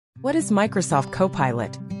What is Microsoft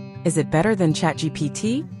Copilot? Is it better than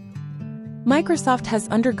ChatGPT? Microsoft has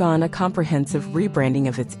undergone a comprehensive rebranding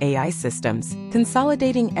of its AI systems,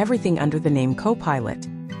 consolidating everything under the name Copilot.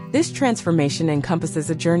 This transformation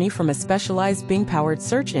encompasses a journey from a specialized Bing-powered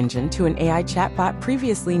search engine to an AI chatbot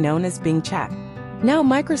previously known as Bing Chat. Now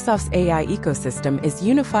Microsoft's AI ecosystem is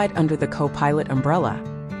unified under the Copilot umbrella.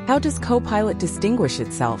 How does Copilot distinguish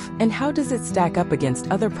itself, and how does it stack up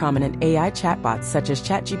against other prominent AI chatbots such as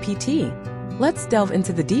ChatGPT? Let's delve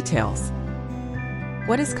into the details.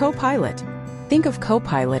 What is Copilot? Think of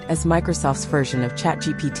Copilot as Microsoft's version of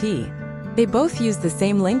ChatGPT. They both use the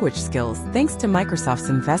same language skills thanks to Microsoft's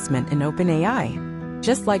investment in OpenAI.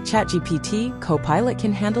 Just like ChatGPT, Copilot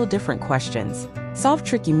can handle different questions, solve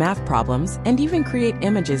tricky math problems, and even create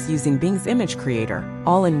images using Bing's image creator,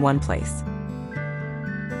 all in one place.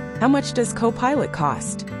 How much does Copilot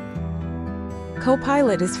cost?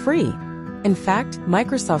 Copilot is free. In fact,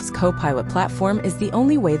 Microsoft's Copilot platform is the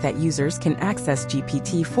only way that users can access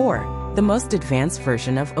GPT-4, the most advanced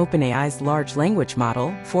version of OpenAI's large language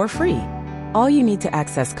model, for free. All you need to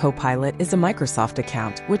access Copilot is a Microsoft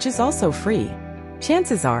account, which is also free.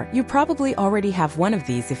 Chances are, you probably already have one of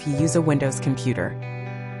these if you use a Windows computer.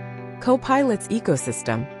 Copilot's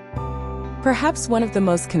ecosystem. Perhaps one of the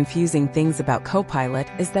most confusing things about Copilot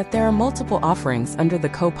is that there are multiple offerings under the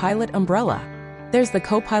Copilot umbrella. There's the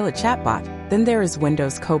Copilot chatbot, then there is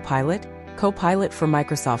Windows Copilot, Copilot for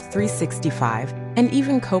Microsoft 365, and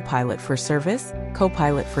even Copilot for Service,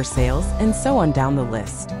 Copilot for Sales, and so on down the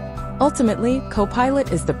list. Ultimately,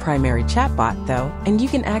 Copilot is the primary chatbot, though, and you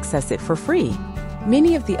can access it for free.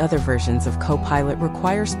 Many of the other versions of Copilot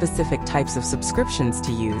require specific types of subscriptions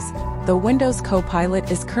to use, though Windows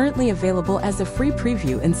Copilot is currently available as a free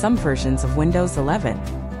preview in some versions of Windows 11.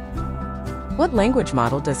 What language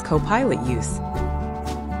model does Copilot use?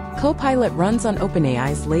 Copilot runs on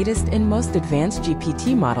OpenAI's latest and most advanced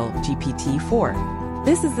GPT model, GPT-4.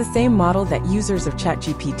 This is the same model that users of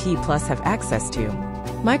ChatGPT Plus have access to.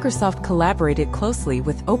 Microsoft collaborated closely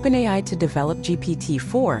with OpenAI to develop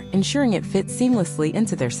GPT-4, ensuring it fits seamlessly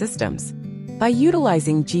into their systems. By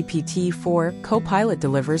utilizing GPT-4, Copilot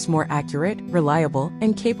delivers more accurate, reliable,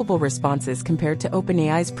 and capable responses compared to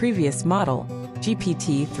OpenAI's previous model,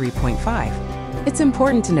 GPT-3.5. It's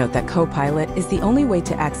important to note that Copilot is the only way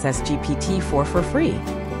to access GPT-4 for free.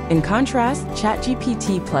 In contrast,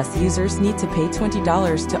 ChatGPT Plus users need to pay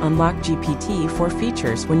 $20 to unlock GPT-4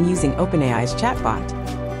 features when using OpenAI's chatbot.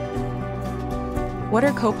 What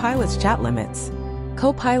are Copilot's chat limits?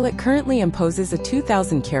 Copilot currently imposes a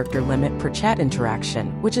 2,000 character limit per chat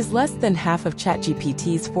interaction, which is less than half of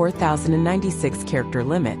ChatGPT's 4,096 character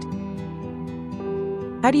limit.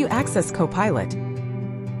 How do you access Copilot?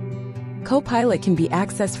 Copilot can be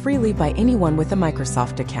accessed freely by anyone with a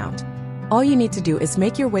Microsoft account. All you need to do is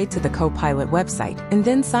make your way to the Copilot website and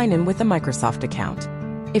then sign in with a Microsoft account.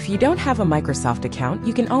 If you don't have a Microsoft account,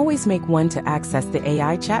 you can always make one to access the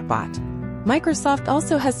AI chatbot. Microsoft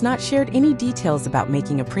also has not shared any details about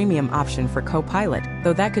making a premium option for Copilot,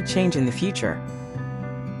 though that could change in the future.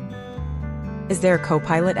 Is there a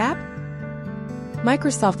Copilot app?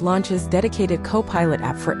 Microsoft launches dedicated Copilot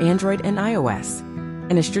app for Android and iOS.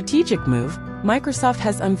 In a strategic move, Microsoft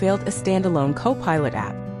has unveiled a standalone Copilot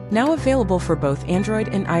app, now available for both Android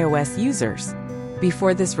and iOS users.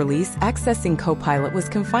 Before this release, accessing Copilot was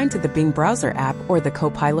confined to the Bing browser app or the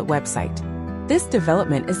Copilot website. This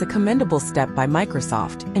development is a commendable step by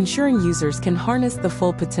Microsoft, ensuring users can harness the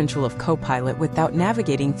full potential of Copilot without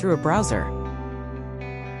navigating through a browser.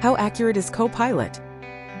 How accurate is Copilot?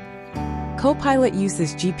 Copilot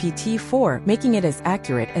uses GPT-4, making it as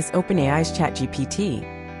accurate as OpenAI's ChatGPT.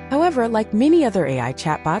 However, like many other AI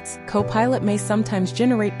chatbots, Copilot may sometimes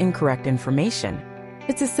generate incorrect information.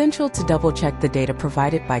 It's essential to double-check the data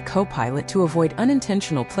provided by Copilot to avoid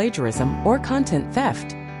unintentional plagiarism or content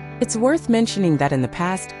theft. It's worth mentioning that in the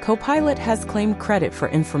past, Copilot has claimed credit for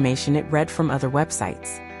information it read from other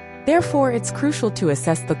websites. Therefore, it's crucial to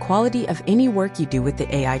assess the quality of any work you do with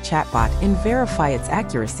the AI chatbot and verify its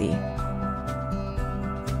accuracy.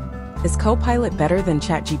 Is Copilot better than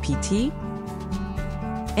ChatGPT?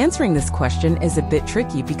 Answering this question is a bit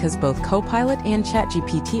tricky because both Copilot and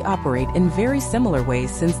ChatGPT operate in very similar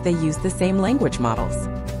ways since they use the same language models.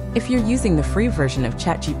 If you're using the free version of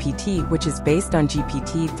ChatGPT, which is based on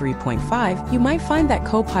GPT 3.5, you might find that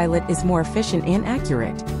Copilot is more efficient and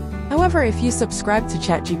accurate. However, if you subscribe to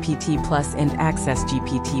ChatGPT Plus and access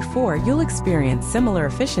GPT-4, you'll experience similar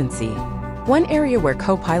efficiency. One area where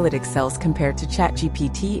Copilot excels compared to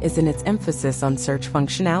ChatGPT is in its emphasis on search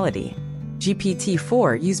functionality.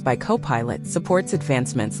 GPT-4, used by Copilot, supports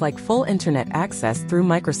advancements like full internet access through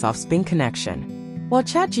Microsoft's Bing connection. While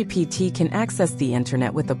ChatGPT can access the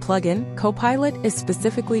internet with a plugin, Copilot is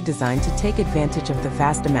specifically designed to take advantage of the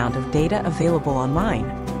vast amount of data available online.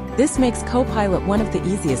 This makes Copilot one of the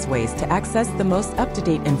easiest ways to access the most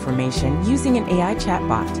up-to-date information using an AI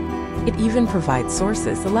chatbot. It even provides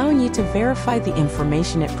sources, allowing you to verify the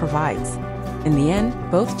information it provides. In the end,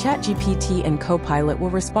 both ChatGPT and Copilot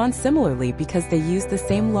will respond similarly because they use the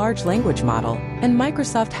same large language model, and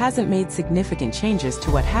Microsoft hasn't made significant changes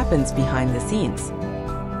to what happens behind the scenes.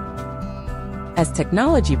 As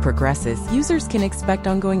technology progresses, users can expect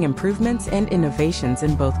ongoing improvements and innovations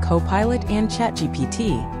in both Copilot and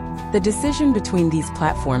ChatGPT. The decision between these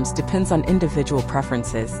platforms depends on individual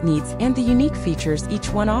preferences, needs, and the unique features each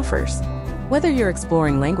one offers. Whether you're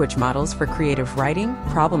exploring language models for creative writing,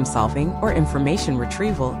 problem-solving, or information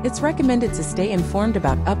retrieval, it's recommended to stay informed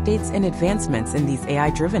about updates and advancements in these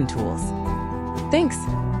AI-driven tools. Thanks!